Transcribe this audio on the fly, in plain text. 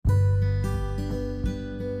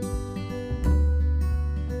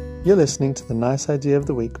You're listening to the Nice Idea of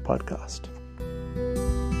the Week podcast.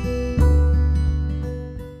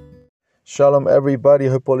 Shalom everybody,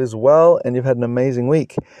 hope all is well and you've had an amazing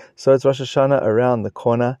week. So it's Rosh Hashana around the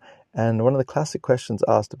corner, and one of the classic questions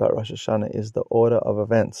asked about Rosh Hashana is the order of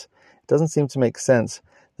events. It doesn't seem to make sense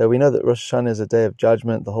that we know that Rosh Hashana is a day of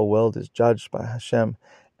judgment, the whole world is judged by Hashem,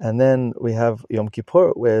 and then we have Yom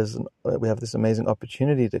Kippur, where we have this amazing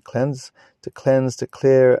opportunity to cleanse, to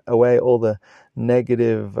clear away all the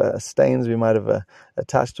negative stains we might have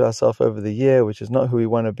attached to ourselves over the year, which is not who we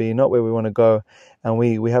want to be, not where we want to go. And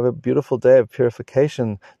we have a beautiful day of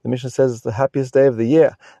purification. The Mishnah says it's the happiest day of the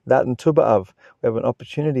year. That and Tu B'Av, we have an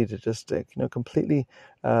opportunity to just completely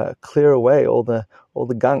clear away all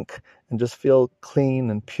the gunk and just feel clean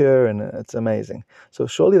and pure, and it's amazing. So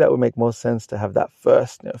surely that would make more sense to have that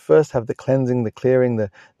first. First have the cleansing, the clearing,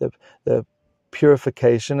 the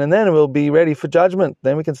purification, and then we'll be ready for judgment.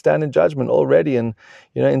 Then we can stand in judgment already, and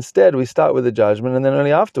instead we start with the judgment, and then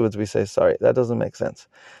only afterwards we say sorry. That doesn't make sense.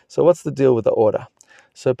 So what's the deal with the order?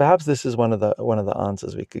 So perhaps this is one of the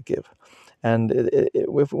answers we could give. And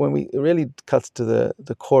when we really cuts to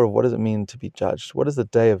the core of what does it mean to be judged? What is the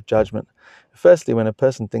day of judgment? Firstly, when a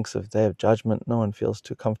person thinks of day of judgment, no one feels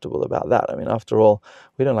too comfortable about that. I mean, after all,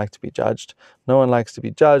 we don't like to be judged. No one likes to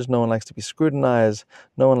be judged. No one likes to be scrutinized.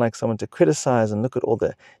 No one likes someone to criticize and look at all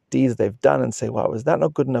the deeds they've done and say, wow, was that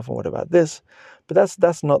not good enough? And what about this? But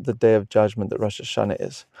that's not the day of judgment that Rosh Hashana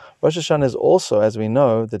is. Rosh Hashana is also, as we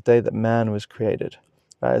know, the day that man was created.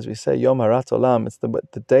 Right, as we say, Yom Harat Olam, it's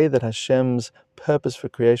the day that Hashem's purpose for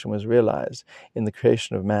creation was realized in the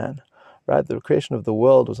creation of man. Right, the creation of the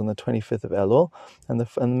world was on the 25th of Elul,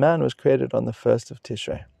 and man was created on the 1st of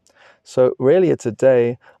Tishrei. So really it's a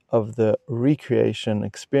day of the recreation,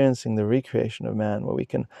 experiencing the recreation of man, where we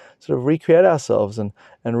can sort of recreate ourselves and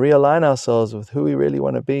realign ourselves with who we really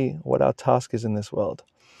want to be, what our task is in this world.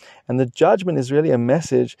 And the judgment is really a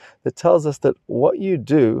message that tells us that what you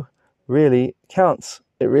do really counts.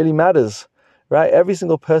 It really matters, right? Every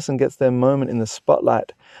single person gets their moment in the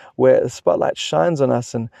spotlight, where the spotlight shines on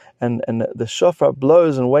us and the shofar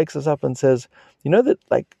blows and wakes us up and says, that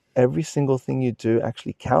like every single thing you do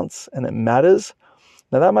actually counts and it matters.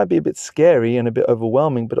 Now that might be a bit scary and a bit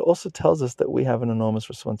overwhelming, but it also tells us that we have an enormous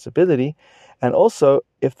responsibility. And also,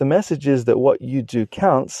 if the message is that what you do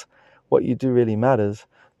counts, what you do really matters,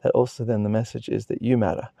 that also then the message is that you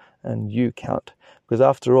matter and you count. Because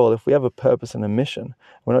after all, if we have a purpose and a mission,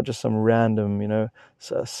 we're not just some random,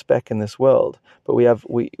 speck in this world, but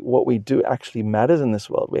what we do actually matters in this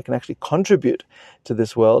world. We can actually contribute to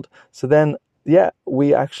this world. So then,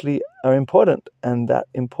 we actually are important. And that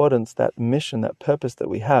importance, that mission, that purpose that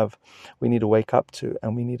we have, we need to wake up to,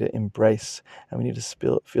 and we need to embrace, and we need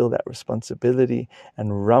to feel that responsibility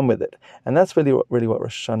and run with it. And that's really what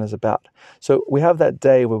Rosh Hashana is about. So we have that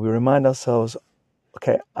day where we remind ourselves,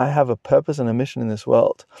 okay, I have a purpose and a mission in this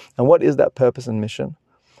world. And what is that purpose and mission?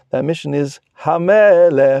 That mission is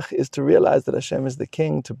HaMelech, is to realize that Hashem is the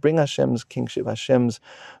king, to bring Hashem's kingship, Hashem's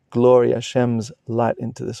glory, Hashem's light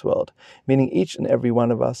into this world. Meaning each and every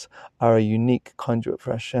one of us are a unique conduit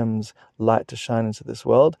for Hashem's light to shine into this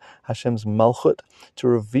world, Hashem's malchut, to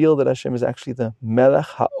reveal that Hashem is actually the Melech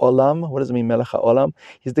HaOlam. What does it mean, Melech HaOlam?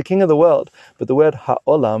 He's the king of the world. But the word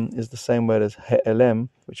HaOlam is the same word as He'elem,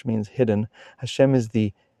 which means hidden. Hashem is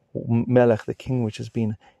the Melech, the king which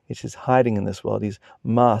is hiding in this world. He's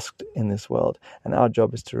masked in this world, and our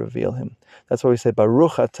job is to reveal him. That's why we say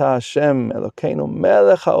Baruch Atah Hashem Elokeinu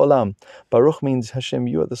Melech HaOlam. Baruch means Hashem,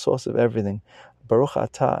 you are the source of everything. Baruch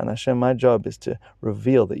Atah, and Hashem, my job is to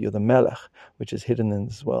reveal that you're the Melech, which is hidden in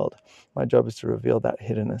this world. My job is to reveal that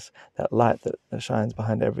hiddenness, that light that shines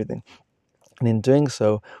behind everything. And in doing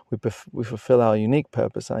so, we fulfill our unique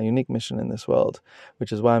purpose, our unique mission in this world,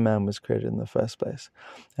 which is why man was created in the first place.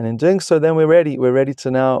 And in doing so, then we're ready. We're ready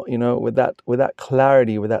to now, with that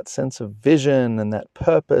clarity, with that sense of vision and that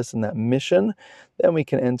purpose and that mission, then we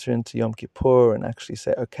can enter into Yom Kippur and actually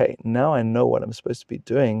say, okay, now I know what I'm supposed to be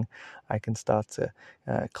doing. I can start to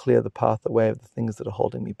clear the path away of the things that are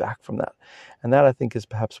holding me back from that. And that, I think, is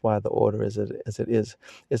perhaps why the order is as it is.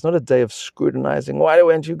 It's not a day of scrutinizing, why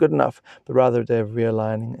weren't you good enough? But rather a day of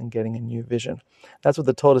realigning and getting a new vision. That's what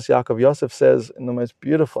the Torah Yaakov Yosef says in the most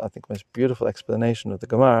beautiful explanation of the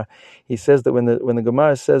Gemara. He says that when the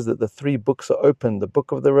Gemara says that the three books are open, the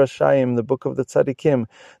book of the Rashayim, the book of the Tzadikim,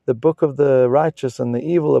 the book of the righteous and the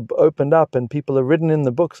evil are opened up, and people are written in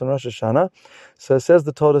the books on Rosh Hashana. So it says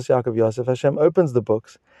the Torah Yaakov Yosef, Hashem opens the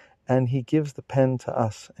books and he gives the pen to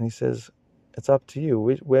us, and he says, it's up to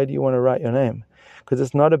you. Where do you want to write your name? Because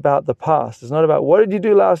it's not about the past. It's not about what did you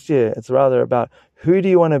do last year. It's rather about who do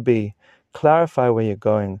you want to be? Clarify where you're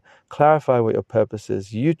going. Clarify what your purpose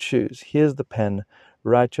is. You choose. Here's the pen.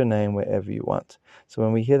 Write your name wherever you want. So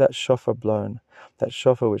when we hear that shofar blown, that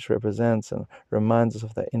shofar which represents and reminds us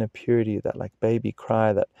of that inner purity, that like baby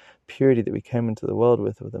cry, that purity that we came into the world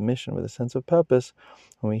with a mission, with a sense of purpose,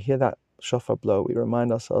 when we hear that shofar blow, we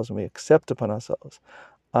remind ourselves and we accept upon ourselves,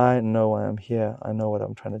 I know why I'm here. I know what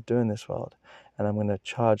I'm trying to do in this world. And I'm going to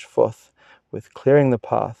charge forth with clearing the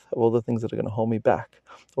path of all the things that are going to hold me back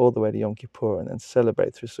all the way to Yom Kippur, and then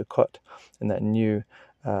celebrate through Sukkot in that new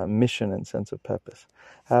mission and sense of purpose.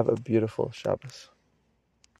 Have a beautiful Shabbos.